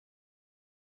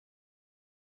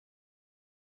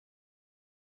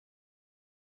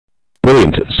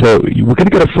Brilliant. So we're going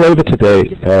to get a flavour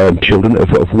today, children, of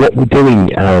what we're doing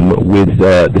with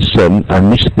the sun,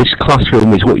 and this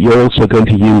classroom is what you're also going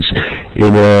to use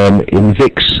in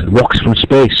Vic's Rocks from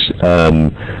Space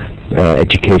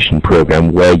education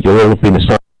programme, where you're all being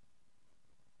assigned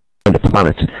the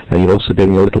planet, and you're also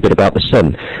doing a little bit about the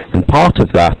sun. And part of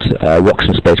that Rocks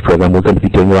and Space program, we're going to be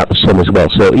doing about the sun as well.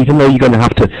 So even though you're going to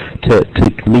have to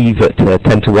leave at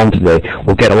 10 to 1 today,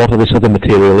 we'll get a lot of this other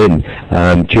material in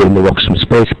during the Rocks and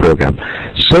Space program.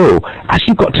 So as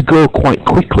you've got to go quite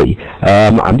quickly,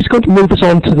 I'm just going to move us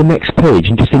on to the next page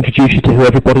and just introduce you to who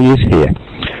everybody is here.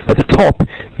 At the top,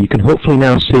 you can hopefully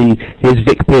now see, here's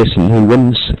Vic Pearson, who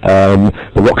runs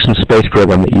the Rocks and Space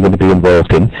program that you're going to be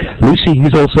involved in. Lucie,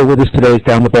 who's also with us today, is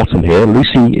down the bottom here.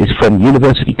 Lucie is from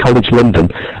University College London,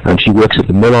 and she works at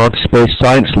the Mullard Space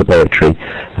Science Laboratory,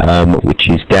 which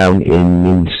is down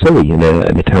in Surrey, in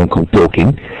a town called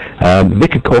Dorking.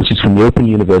 Vic, of course, is from the Open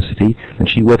University, and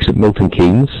she works at Milton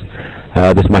Keynes.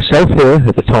 There's myself here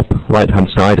at the top right-hand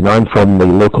side, and I'm from the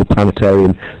local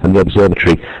planetarium and the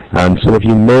observatory. And some of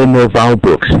you may know Val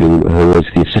Brooks, who is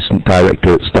the assistant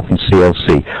director at Stockton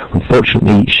CLC.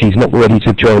 Unfortunately, she's not ready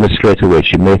to join us straight away.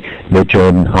 She may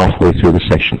join halfway through the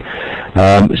session.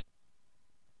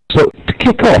 So to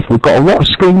kick off, we've got a lot of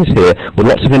screens here with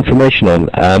lots of information on,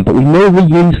 but we may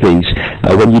reuse these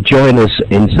when you join us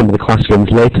in some of the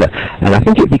classrooms later. And I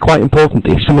think it would be quite important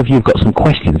if some of you have got some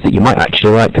questions that you might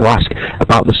actually like to ask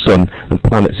about the sun and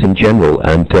planets in general.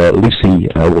 And Lucie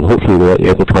will hopefully be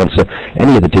able to answer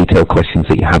any of the detailed questions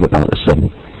that you have about the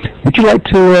sun. Would you like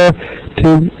to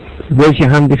raise your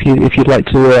hand if you'd like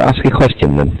to ask a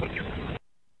question then?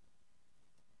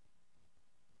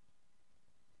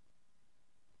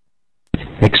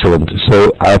 Excellent.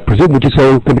 So I presume we're just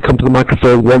all going to come to the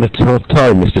microphone one at a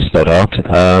time, Mr. Stoddart.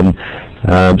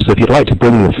 So if you'd like to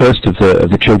bring the first of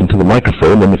the children to the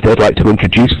microphone, and if they'd like to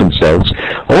introduce themselves.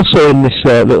 Also in this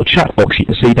little chat box you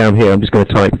can see down here, I'm just going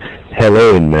to type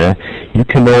hello in there. You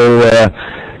can all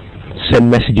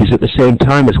send messages at the same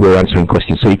time as we're answering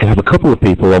questions, so you can have a couple of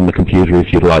people on the computer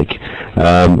if you'd like.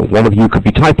 One of you could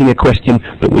be typing a question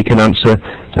that we can answer.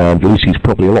 Lucie's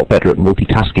probably a lot better at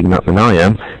multitasking that than I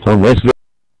am. And there's Vic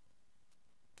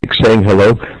saying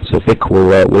hello, so Vic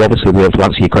will obviously be able to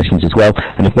answer your questions as well.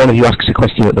 And if one of you asks a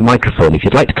question at the microphone, if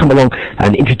you'd like to come along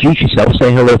and introduce yourself,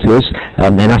 say hello to us,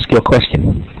 and then ask your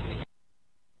question.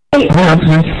 Hi,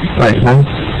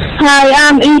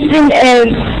 I'm Ethan.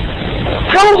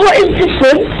 How hot is the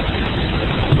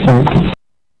sun?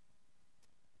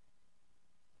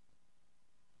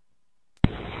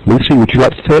 Lucie, would you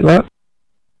like to take that?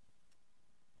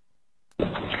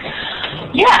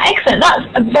 Yeah, excellent. That's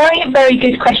a very, very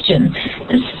good question.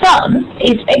 The sun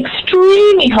is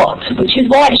extremely hot, which is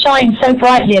why it shines so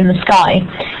brightly in the sky.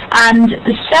 And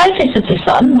the surface of the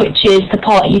sun, which is the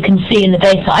part you can see in the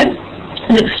daytime,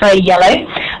 looks very yellow.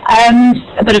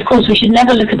 But of course we should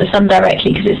never look at the sun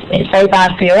directly because it's very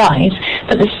bad for your eyes.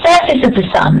 But the surface of the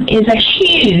sun is a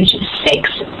huge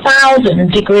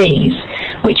 6,000 degrees,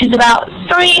 which is about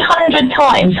 300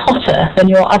 times hotter than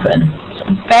your oven. So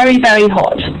very, very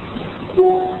hot.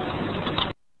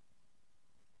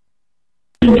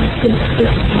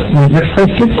 Next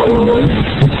question.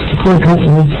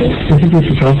 Introduce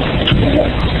yourself.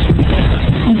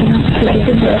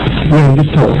 Yeah,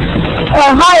 just talk.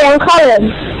 Hi, I'm Colin.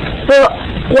 So,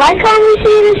 why can't we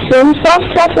see the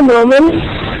sunspots at the moment?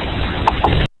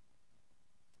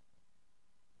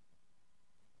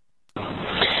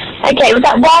 Okay,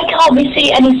 well, why can't we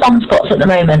see any sunspots at the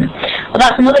moment? Well,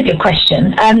 that's another good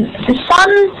question. The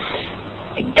sun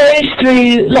goes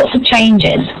through lots of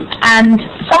changes, and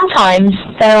sometimes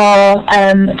there are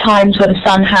times where the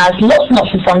sun has lots and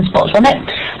lots of sunspots on it,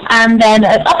 and then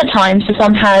at other times the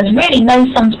sun has really no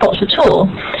sunspots at all,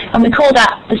 and we call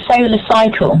that the solar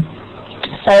cycle.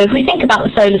 So if we think about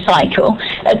the solar cycle,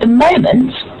 at the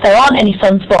moment there aren't any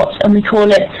sunspots, and we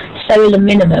call it solar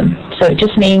minimum. So it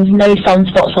just means no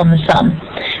sunspots on the sun.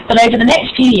 But over the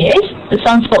next few years, the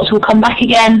sunspots will come back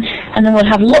again, and then we'll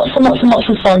have lots and lots and lots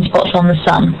of sunspots on the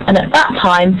sun. And at that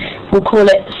time, we'll call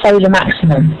it solar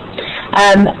maximum.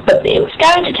 But it's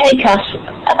going to take us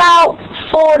about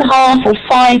 4.5 or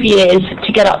 5 years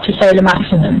to get up to solar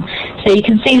maximum. So you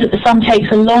can see that the sun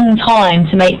takes a long time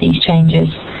to make these changes.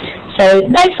 So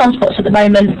no sunspots at the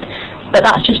moment, but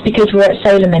that's just because we're at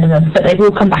solar minimum, but they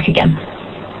will come back again.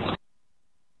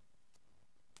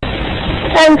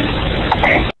 Thanks.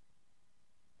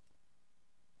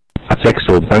 That's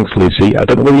excellent. Excellent, thanks Lucy. I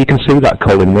don't know whether you can see that,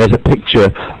 Colin. There's a picture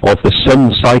of the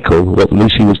sun cycle, what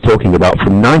Lucy was talking about,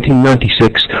 from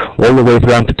 1996 all the way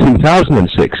around to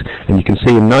 2006. And you can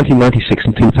see in 1996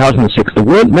 and 2006 there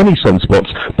weren't many sunspots,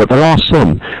 but there are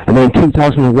some. And then in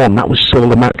 2001 that was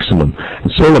solar maximum.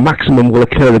 And solar maximum will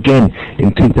occur again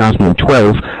in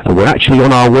 2012, and we're actually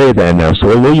on our way there now.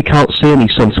 So although you can't see any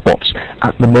sunspots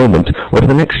at the moment, over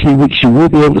the next few weeks you will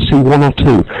be able to see one or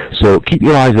two. So keep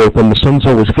your eyes open. The sun's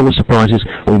always full of surprises,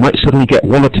 and we might suddenly get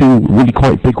one or two really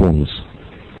quite big ones.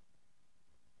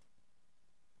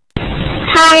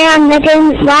 Hi, I'm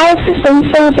Nadine. Why is the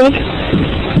sun so big?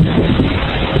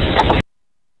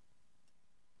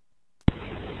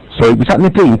 Sorry, was that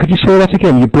Nadine? Could you say that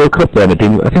again? You broke up there,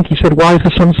 Nadine. I think you said, why is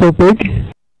the sun so big?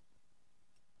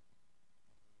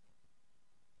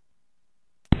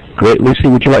 Great, Lucy,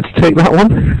 would you like to take that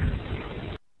one?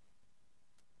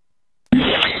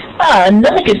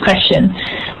 Another good question.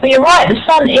 Well, you're right, the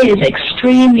sun is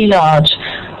extremely large,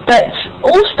 but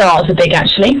all stars are big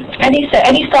actually. Any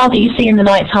star that you see in the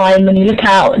night time, when you look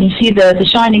out and you see the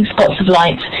shining spots of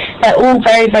light, they're all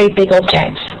very, very big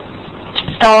objects.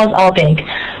 Stars are big.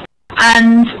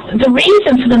 And the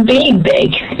reason for them being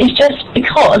big is just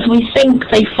because we think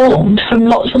they formed from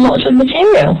lots and lots of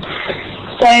material.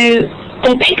 So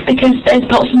they're big because there's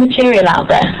lots of material out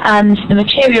there, and the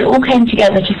material all came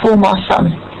together to form our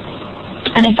sun.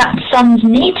 And in fact, suns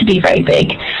need to be very big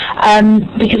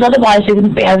because otherwise they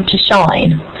wouldn't be able to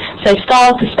shine. So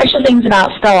stars, the special things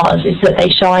about stars is that they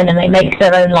shine and they make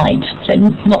their own light, so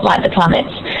not like the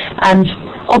planets. And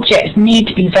objects need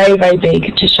to be very, very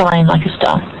big to shine like a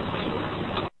star.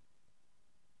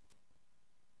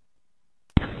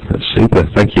 That's super,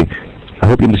 thank you. I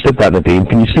hope you understood that, Nadine.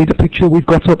 Can you see the picture we've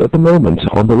got up at the moment?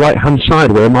 On the right-hand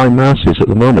side where my mouse is at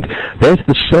the moment, there's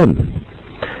the sun.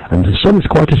 And the sun is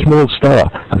quite a small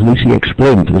star, as Lucy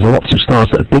explained. There's lots of stars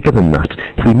that are bigger than that.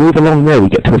 If we move along there, we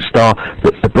get to a star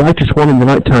that's the brightest one in the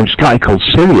nighttime sky, called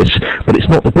Sirius, but it's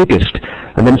not the biggest.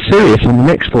 And then Sirius, on the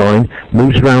next line,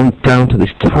 moves around down to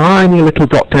this tiny little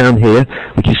dot down here,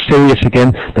 which is Sirius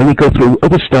again. Then we go through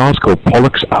other stars called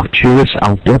Pollux, Arcturus,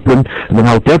 Aldebaran, and then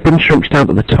Aldebaran shrinks down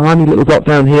to the tiny little dot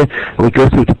down here, and we go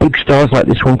through to big stars like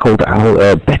this one called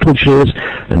Betelgeuse,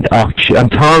 and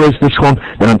Antares, this one.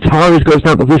 Then Antares goes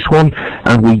down to this one,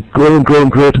 and we grow and grow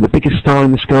and grow to the biggest star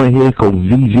in the sky here called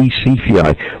VV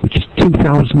Cephei, which is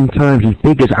 2,000 times as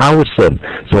big as our sun.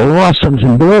 So although our sun's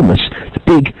enormous, it's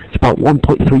big, it's about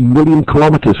 1.3 million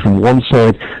kilometers from one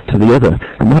side to the other.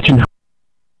 Imagine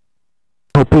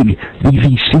how big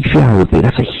VV Cephei would be.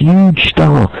 That's a huge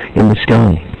star in the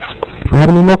sky. Do we have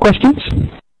any more questions?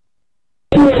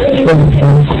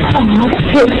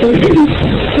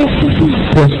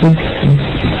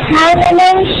 Hi, my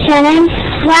name is Shannon.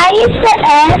 Why is the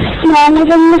Earth smaller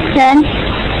than the Sun?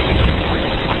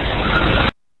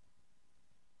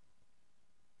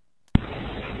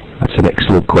 That's an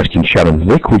excellent question, Shannon.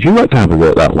 Rick, would you like to have a go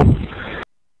at that one?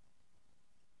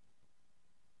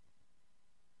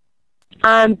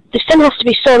 The Sun has to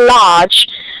be so large,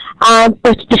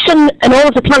 but the Sun and all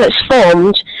of the planets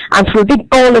formed from a big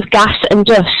ball of gas and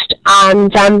dust,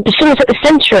 and the Sun is at the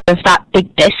centre of that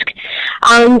big disk,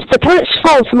 and the planets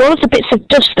formed from all of the bits of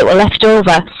dust that were left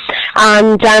over,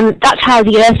 and that's how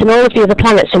the Earth and all of the other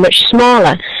planets are much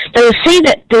smaller. Now you'll see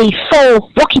that the four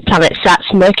rocky planets,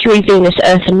 that's Mercury, Venus,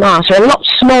 Earth and Mars, are a lot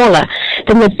smaller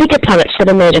than the bigger planets that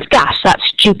are made of gas.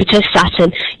 That's Jupiter,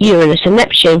 Saturn, Uranus and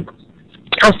Neptune,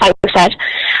 as Frank said.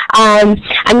 And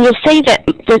you'll see that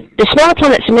the smaller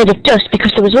planets are made of dust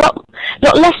because there was a lot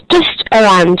less dust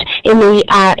around in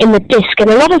the disk, and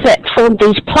a lot of it formed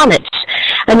these planets.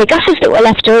 And the gases that were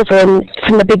left over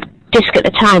from the big disk at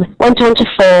the time went on to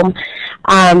form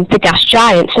the gas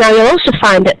giants. Now you'll also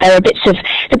find that there are bits of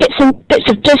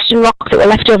dust and rock that were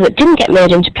left over that didn't get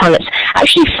made into planets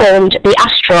actually formed the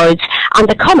asteroids and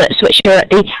the comets, which are at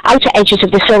the outer edges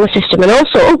of the solar system. And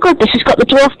also, oh good, this has got the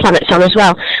dwarf planets on as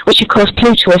well, which of course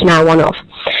Pluto is now one of.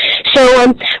 So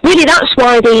really that's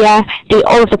why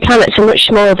all of the planets are much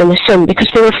smaller than the Sun, because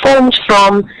they were formed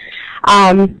from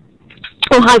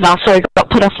oh, hi Val, sorry, got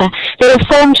put off there. They were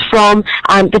formed from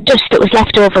the dust that was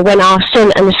left over when our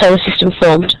Sun and the solar system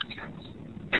formed.